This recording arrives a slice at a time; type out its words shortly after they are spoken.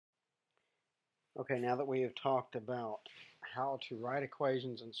Okay, now that we have talked about how to write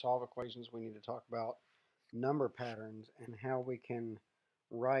equations and solve equations, we need to talk about number patterns and how we can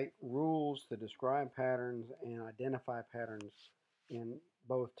write rules to describe patterns and identify patterns in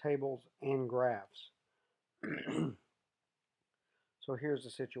both tables and graphs. So here's the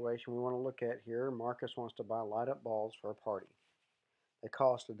situation we want to look at here. Marcus wants to buy light up balls for a party. They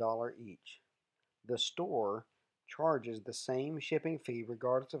cost $1 each. The store charges the same shipping fee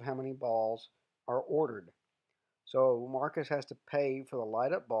regardless of how many balls are ordered. So Marcus has to pay for the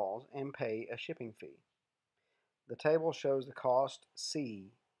light up balls and pay a shipping fee. The table shows the cost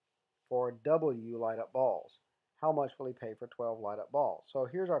C for W light up balls. How much will he pay for 12 light up balls? So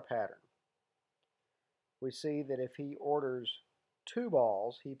here's our pattern. We see that if he orders 2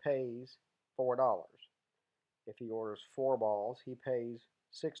 balls, he pays $4. If he orders 4 balls, he pays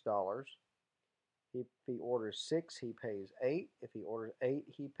 $6. If he orders 6, he pays 8. If he orders 8,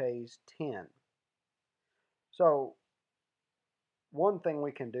 he pays 10. So one thing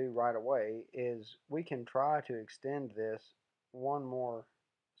we can do right away is we can try to extend this one more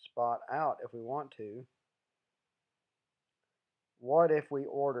spot out if we want to. What if we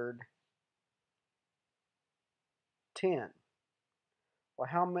ordered 10?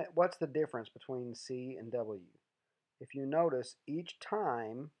 Well, what's the difference between C and W? If you notice, each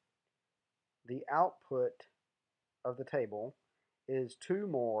time the output of the table is 2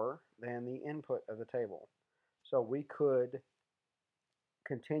 more than the input of the table. So we could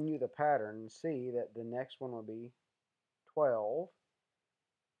continue the pattern and see that the next one would be 12.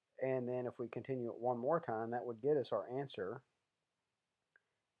 And then if we continue it one more time, that would get us our answer.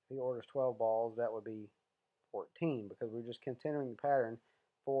 If he orders 12 balls, that would be 14 because we're just continuing the pattern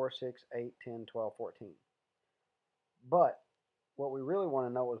 4, 6, 8, 10, 12, 14. But what we really want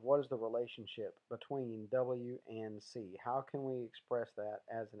to know is what is the relationship between W and C? How can we express that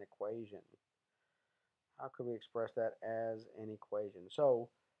as an equation? How could we express that as an equation? So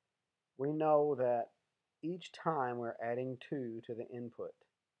we know that each time we're adding 2 to the input.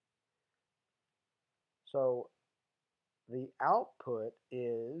 So the output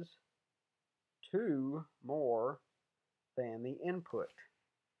is 2 more than the input.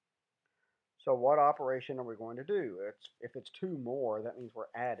 So what operation are we going to do? If it's 2 more, that means we're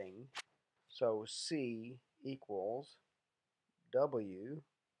adding. So C equals W,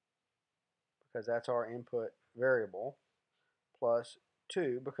 because that's our input variable, plus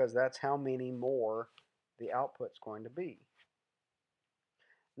 2, because that's how many more the output's going to be.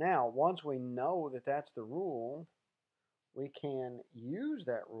 Now, once we know that that's the rule, we can use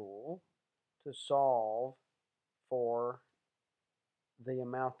that rule to solve for the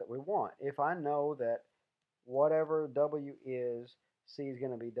amount that we want. If I know that whatever W is, C is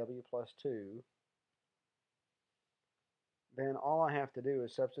going to be W plus 2, then all I have to do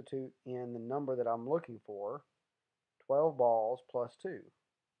is substitute in the number that I'm looking for, 12 balls plus 2.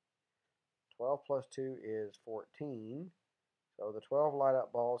 12 plus 2 is 14. So the 12 light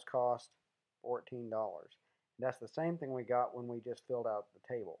up balls cost $14. That's the same thing we got when we just filled out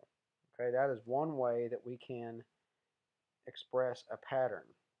the table. Okay, that is one way that we can express a pattern.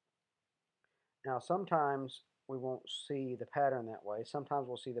 Now sometimes we won't see the pattern that way. Sometimes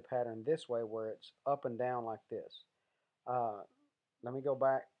we'll see the pattern this way where it's up and down like this. Let me go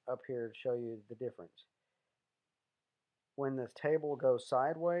back up here to show you the difference. When this table goes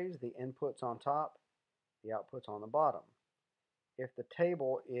sideways, the input's on top, the output's on the bottom. If the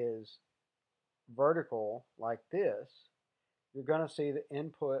table is vertical like this, you're going to see the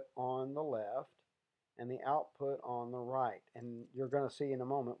input on the left and the output on the right. And you're going to see in a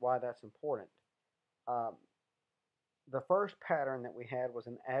moment why that's important. The first pattern that we had was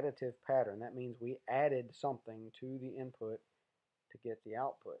an additive pattern. That means we added something to the input to get the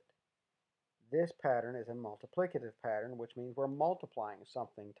output. This pattern is a multiplicative pattern, which means we're multiplying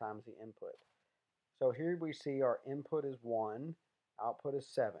something times the input. So here we see our input is 1, output is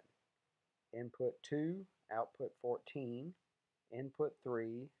 7. Input 2, output 14. Input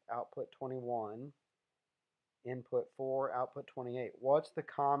 3, output 21. Input 4, output 28. What's the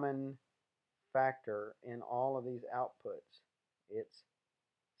common factor in all of these outputs? It's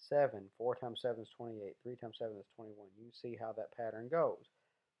 7. 4 times 7 is 28. 3 times 7 is 21. You see how that pattern goes.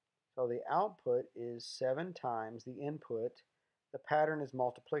 So the output is 7 times the input. The pattern is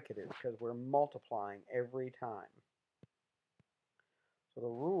multiplicative because we're multiplying every time. So the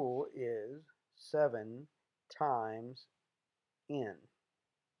rule is 7 times n,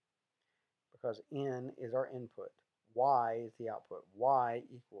 because n is our input. Y is the output. Y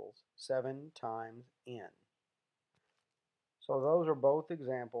equals 7 times n. So those are both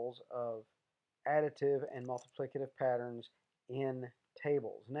examples of additive and multiplicative patterns in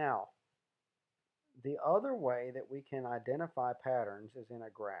tables. Now, The other way that we can identify patterns is in a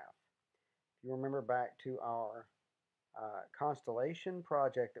graph. If you remember back to our constellation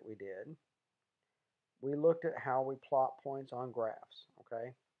project that we did, we looked at how we plot points on graphs,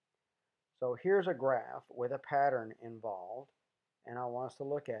 okay? So here's a graph with a pattern involved, and I want us to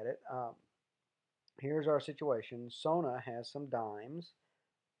look at it. Here's our situation. Sona has some dimes.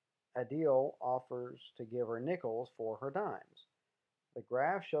 Adil offers to give her nickels for her dimes. The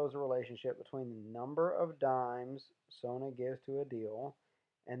graph shows a relationship between the number of dimes Sona gives to Adil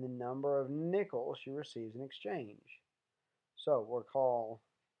and the number of nickels she receives in exchange. So we'll call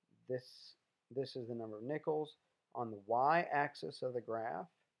this is the number of nickels on the y-axis of the graph.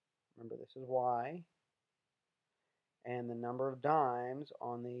 Remember, this is y. And the number of dimes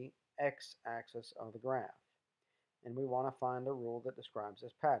on the x-axis of the graph. And we want to find a rule that describes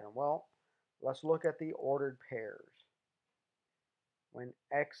this pattern. Well, let's look at the ordered pairs. When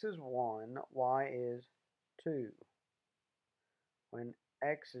x is 1, y is 2. When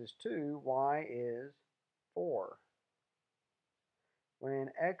x is 2, y is 4. When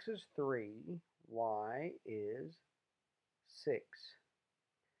x is 3, y is 6.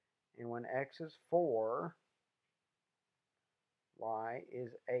 And when x is 4, y is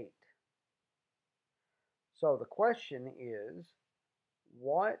 8. So the question is,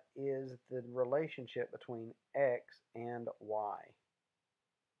 what is the relationship between x and y?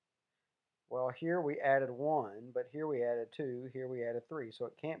 Well, here we added 1, but here we added 2, here we added 3. So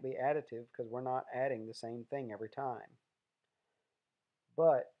it can't be additive because we're not adding the same thing every time.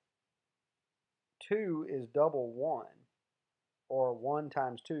 But 2 is double 1, or 1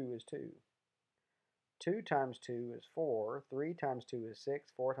 times 2 is 2. 2 times 2 is 4, 3 times 2 is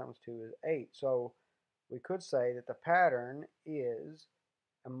 6, 4 times 2 is 8. So we could say that the pattern is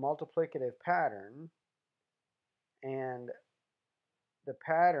a multiplicative pattern, and the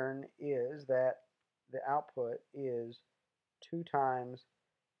pattern is that the output is 2 times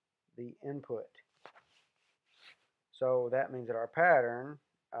the input. So that means that our pattern,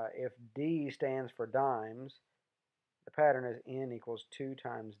 if D stands for dimes, the pattern is N equals 2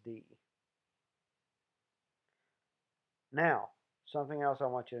 times D. Now, something else I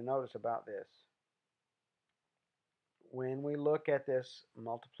want you to notice about this. When we look at this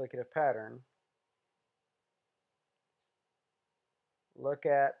multiplicative pattern, look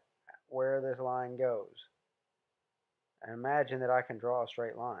at where this line goes. And imagine that I can draw a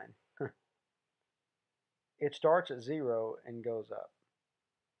straight line. It starts at 0 and goes up.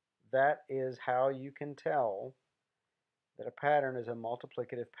 That is how you can tell that a pattern is a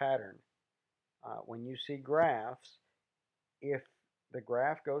multiplicative pattern. When you see graphs, if the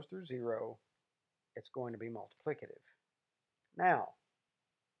graph goes through 0, it's going to be multiplicative. Now,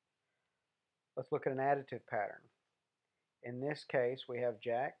 let's look at an additive pattern. In this case, we have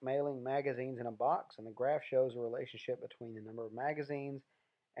Jack mailing magazines in a box, and the graph shows a relationship between the number of magazines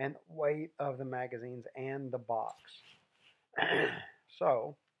and the weight of the magazines and the box.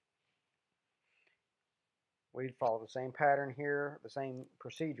 So, we'd follow the same pattern here, the same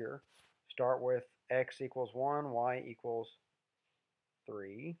procedure. Start with x equals 1, y equals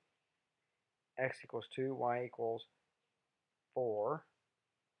 3, x equals 2, y equals 4,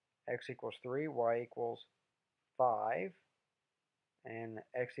 x equals 3, y equals 5, and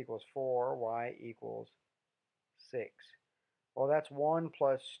x equals 4, y equals 6. Well, that's 1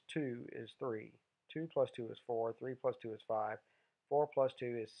 plus 2 is 3. 2 plus 2 is 4. 3 plus 2 is 5. 4 plus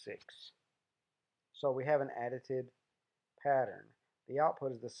 2 is 6. So we have an additive pattern. The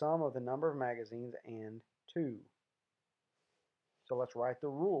output is the sum of the number of magazines and 2. So let's write the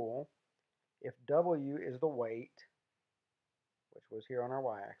rule. If W is the weight, which was here on our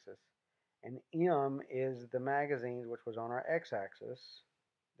y-axis, and M is the magazines, which was on our x-axis,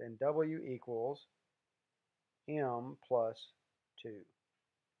 then W equals M plus 2.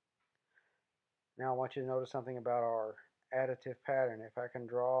 Now I want you to notice something about our additive pattern. If I can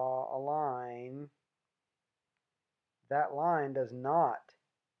draw a line, that line does not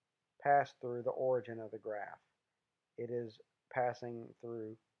pass through the origin of the graph. It is passing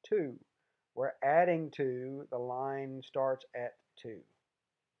through 2. We're adding 2. The line starts at 2.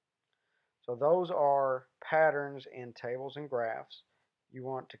 So those are patterns in tables and graphs. You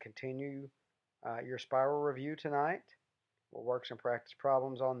want to continue your spiral review tonight. We'll work some practice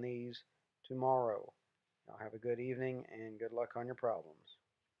problems on these tomorrow. Y'all have a good evening and good luck on your problems.